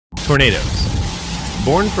Tornadoes.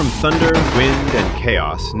 Born from thunder, wind, and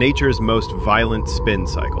chaos, nature's most violent spin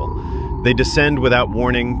cycle. They descend without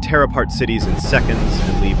warning, tear apart cities in seconds,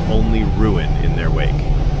 and leave only ruin in their wake.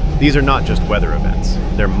 These are not just weather events.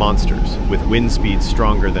 They're monsters, with wind speeds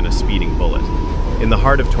stronger than a speeding bullet. In the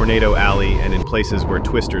heart of Tornado Alley and in places where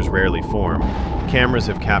twisters rarely form, cameras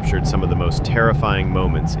have captured some of the most terrifying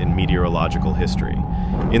moments in meteorological history.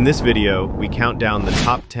 In this video, we count down the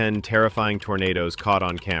top 10 terrifying tornadoes caught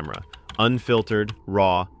on camera, unfiltered,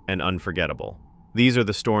 raw, and unforgettable. These are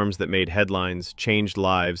the storms that made headlines, changed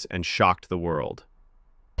lives, and shocked the world.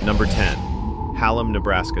 Number 10. Hallum,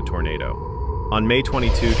 Nebraska tornado. On May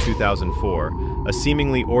 22, 2004, a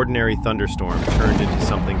seemingly ordinary thunderstorm turned into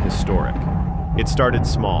something historic. It started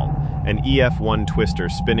small, an EF1 twister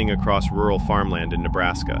spinning across rural farmland in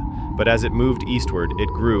Nebraska, but as it moved eastward, it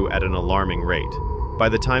grew at an alarming rate. By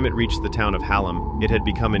the time it reached the town of Hallum, it had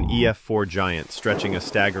become an EF4 giant stretching a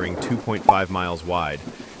staggering 2.5 miles wide,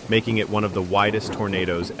 making it one of the widest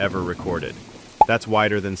tornadoes ever recorded. That's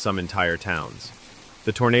wider than some entire towns.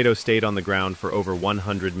 The tornado stayed on the ground for over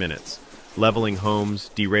 100 minutes, leveling homes,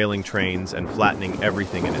 derailing trains, and flattening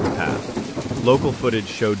everything in its path. Local footage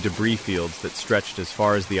showed debris fields that stretched as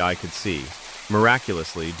far as the eye could see.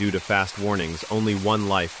 Miraculously, due to fast warnings, only one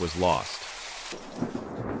life was lost.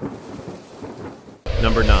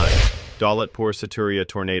 Number 9. Dalpur Saturia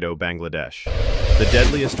tornado, Bangladesh. The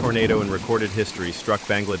deadliest tornado in recorded history struck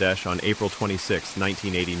Bangladesh on April 26,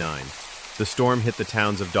 1989. The storm hit the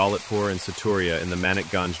towns of Dalpur and Saturia in the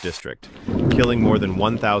Manikganj district, killing more than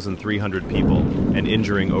 1,300 people and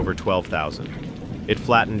injuring over 12,000. It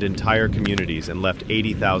flattened entire communities and left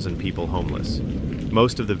 80,000 people homeless.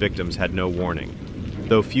 Most of the victims had no warning.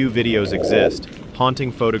 Though few videos exist,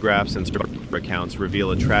 haunting photographs and accounts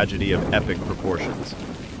reveal a tragedy of epic proportions.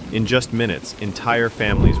 In just minutes, entire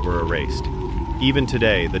families were erased. Even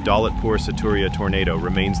today, the Dalpur Saturia tornado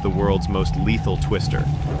remains the world's most lethal twister,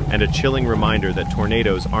 and a chilling reminder that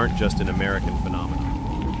tornadoes aren't just an American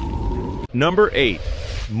phenomenon. Number 8.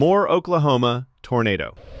 Moore, Oklahoma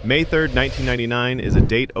tornado. May 3, 1999 is a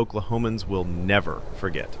date Oklahomans will never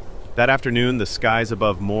forget. That afternoon, the skies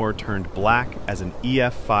above Moore turned black as an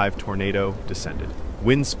EF5 tornado descended.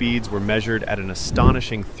 Wind speeds were measured at an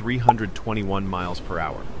astonishing 321 miles per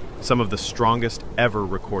hour, some of the strongest ever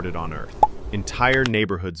recorded on Earth. Entire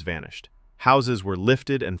neighborhoods vanished. Houses were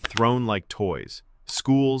lifted and thrown like toys.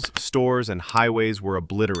 Schools, stores, and highways were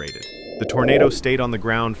obliterated. The tornado stayed on the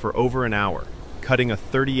ground for over an hour, cutting a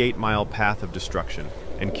 38-mile path of destruction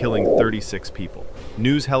and killing 36 people.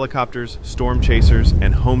 News helicopters, storm chasers,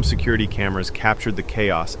 and home security cameras captured the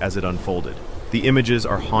chaos as it unfolded. The images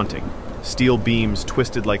are haunting. Steel beams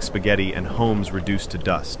twisted like spaghetti and homes reduced to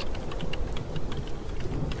dust.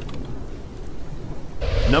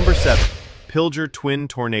 Number 7. Pilger twin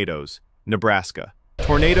tornadoes, Nebraska.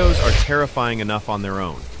 Tornadoes are terrifying enough on their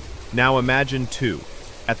own. Now imagine two,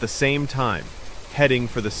 at the same time, heading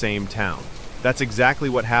for the same town. That's exactly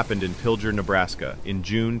what happened in Pilger, Nebraska in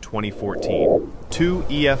June 2014. Two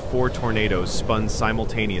EF4 tornadoes spun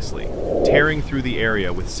simultaneously, tearing through the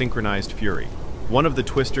area with synchronized fury. One of the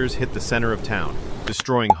twisters hit the center of town,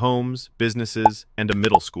 destroying homes, businesses, and a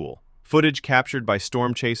middle school. Footage captured by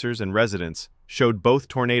storm chasers and residents showed both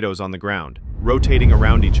tornadoes on the ground, rotating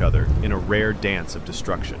around each other in a rare dance of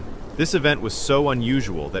destruction. This event was so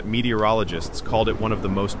unusual that meteorologists called it one of the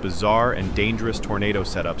most bizarre and dangerous tornado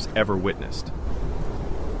setups ever witnessed.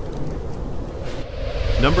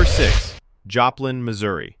 Number 6. Joplin,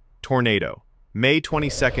 Missouri tornado. May 22,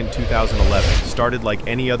 2011 started like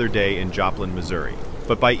any other day in Joplin, Missouri.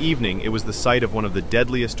 But by evening, it was the site of one of the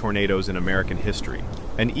deadliest tornadoes in American history.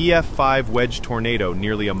 An EF5 wedge tornado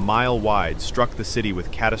nearly a mile wide struck the city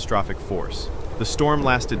with catastrophic force. The storm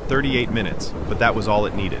lasted 38 minutes, but that was all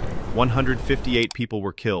it needed. 158 people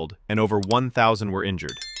were killed, and over 1,000 were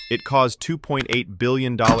injured. It caused $2.8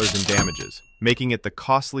 billion in damages, making it the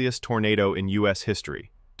costliest tornado in U.S.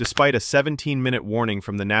 history. Despite a 17-minute warning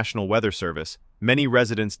from the National Weather Service, many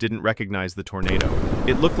residents didn't recognize the tornado.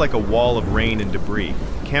 It looked like a wall of rain and debris,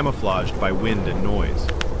 camouflaged by wind and noise.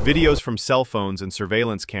 Videos from cell phones and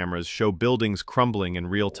surveillance cameras show buildings crumbling in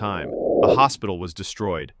real time. A hospital was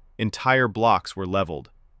destroyed. Entire blocks were leveled.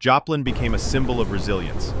 Joplin became a symbol of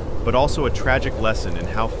resilience, but also a tragic lesson in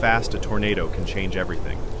how fast a tornado can change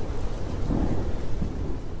everything.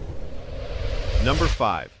 Number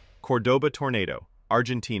 5. Cordoba tornado,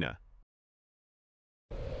 Argentina.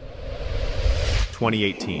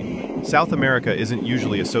 2018. South America isn't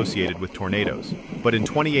usually associated with tornadoes, but in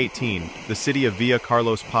 2018, the city of Villa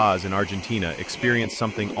Carlos Paz in Argentina experienced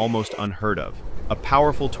something almost unheard of. A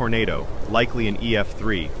powerful tornado, likely an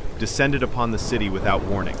EF3, descended upon the city without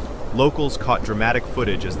warning. Locals caught dramatic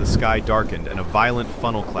footage as the sky darkened and a violent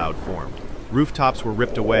funnel cloud formed. Rooftops were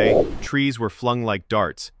ripped away, trees were flung like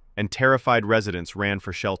darts, and terrified residents ran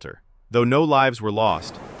for shelter. Though no lives were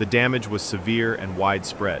lost, the damage was severe and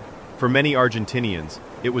widespread. For many Argentinians,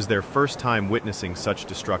 it was their first time witnessing such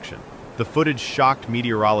destruction. The footage shocked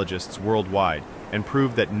meteorologists worldwide and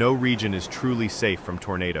proved that no region is truly safe from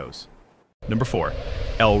tornadoes. Number 4.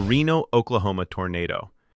 El Reno, Oklahoma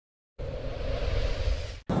tornado.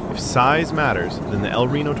 If size matters, then the El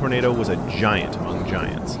Reno tornado was a giant among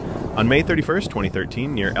giants. On May 31st,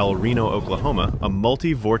 2013, near El Reno, Oklahoma, a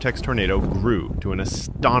multi-vortex tornado grew to an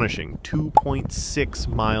astonishing 2.6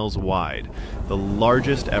 miles wide, the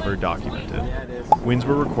largest ever documented. Winds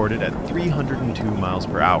were recorded at 302 miles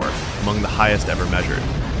per hour, among the highest ever measured.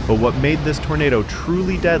 But what made this tornado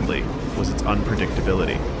truly deadly was its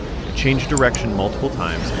unpredictability. It changed direction multiple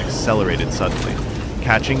times and accelerated suddenly,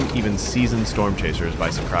 catching even seasoned storm chasers by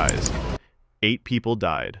surprise. 8 people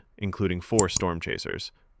died, including 4 storm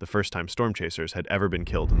chasers, the first time storm chasers had ever been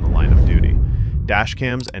killed in the line of duty.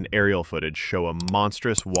 Dashcams and aerial footage show a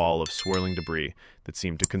monstrous wall of swirling debris that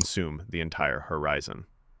seemed to consume the entire horizon.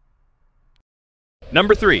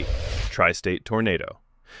 Number 3. TriState Tornado.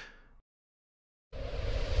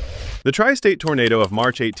 The TriState Tornado of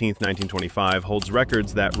March 18, 1925 holds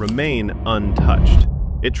records that remain untouched.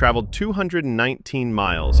 It traveled 219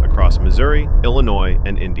 miles across Missouri, Illinois,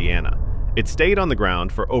 and Indiana. It stayed on the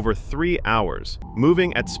ground for over 3 hours,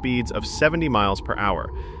 moving at speeds of 70 miles per hour.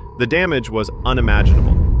 The damage was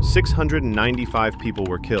unimaginable. 695 people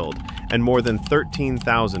were killed, and more than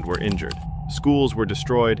 13,000 were injured. Schools were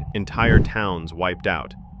destroyed, entire towns wiped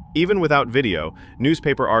out. Even without video,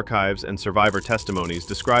 newspaper archives and survivor testimonies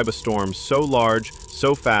describe a storm so large,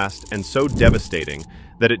 so fast, and so devastating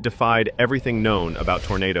that it defied everything known about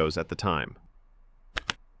tornadoes at the time.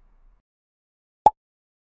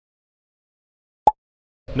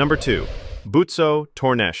 Number 2. Buzzo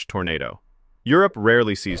Tornado tornado. Europe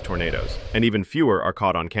rarely sees tornadoes, and even fewer are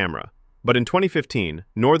caught on camera. But in 2015,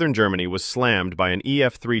 northern Germany was slammed by an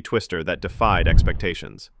EF3 twister that defied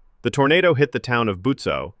expectations. The tornado hit the town of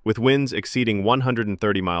Buzzo, with winds exceeding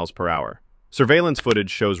 130 miles per hour. Surveillance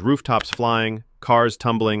footage shows rooftops flying, cars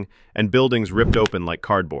tumbling, and buildings ripped open like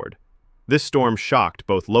cardboard. This storm shocked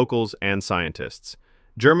both locals and scientists.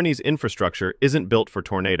 Germany's infrastructure isn't built for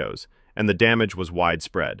tornadoes, and the damage was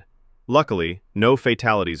widespread. Luckily, no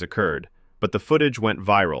fatalities occurred, but the footage went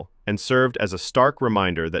viral and served as a stark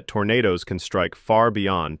reminder that tornadoes can strike far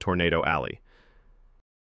beyond Tornado Alley.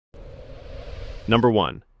 Number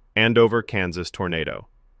 1. Andover, Kansas tornado.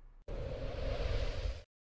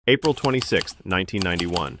 April 26,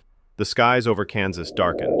 1991. The skies over Kansas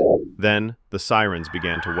darkened. Then, the sirens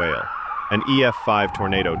began to wail. An EF5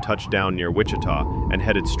 tornado touched down near Wichita and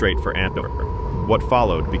headed straight for Andover. What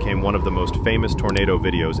followed became one of the most famous tornado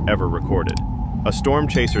videos ever recorded. A storm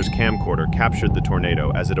chaser's camcorder captured the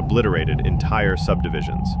tornado as it obliterated entire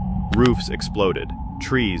subdivisions. Roofs exploded,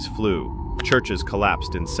 trees flew, churches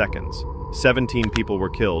collapsed in seconds. 17 people were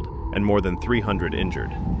killed and more than 300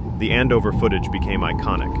 injured. The Andover footage became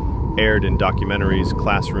iconic, aired in documentaries,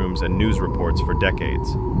 classrooms, and news reports for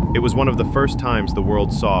decades. It was one of the first times the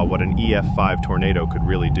world saw what an EF5 tornado could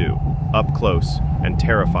really do, up close and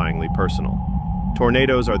terrifyingly personal.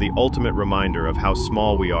 Tornadoes are the ultimate reminder of how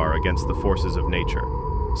small we are against the forces of nature.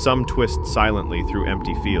 Some twist silently through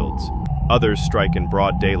empty fields. Others strike in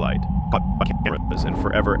broad daylight, caught by cameras and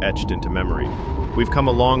forever etched into memory. We've come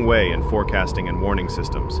a long way in forecasting and warning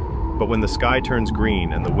systems, but when the sky turns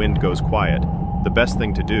green and the wind goes quiet, the best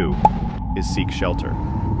thing to do is seek shelter.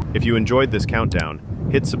 If you enjoyed this countdown,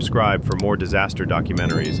 hit subscribe for more disaster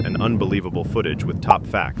documentaries and unbelievable footage with top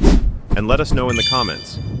facts. And let us know in the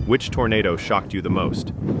comments, which tornado shocked you the most?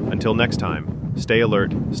 Until next time, stay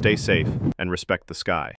alert, stay safe, and respect the sky.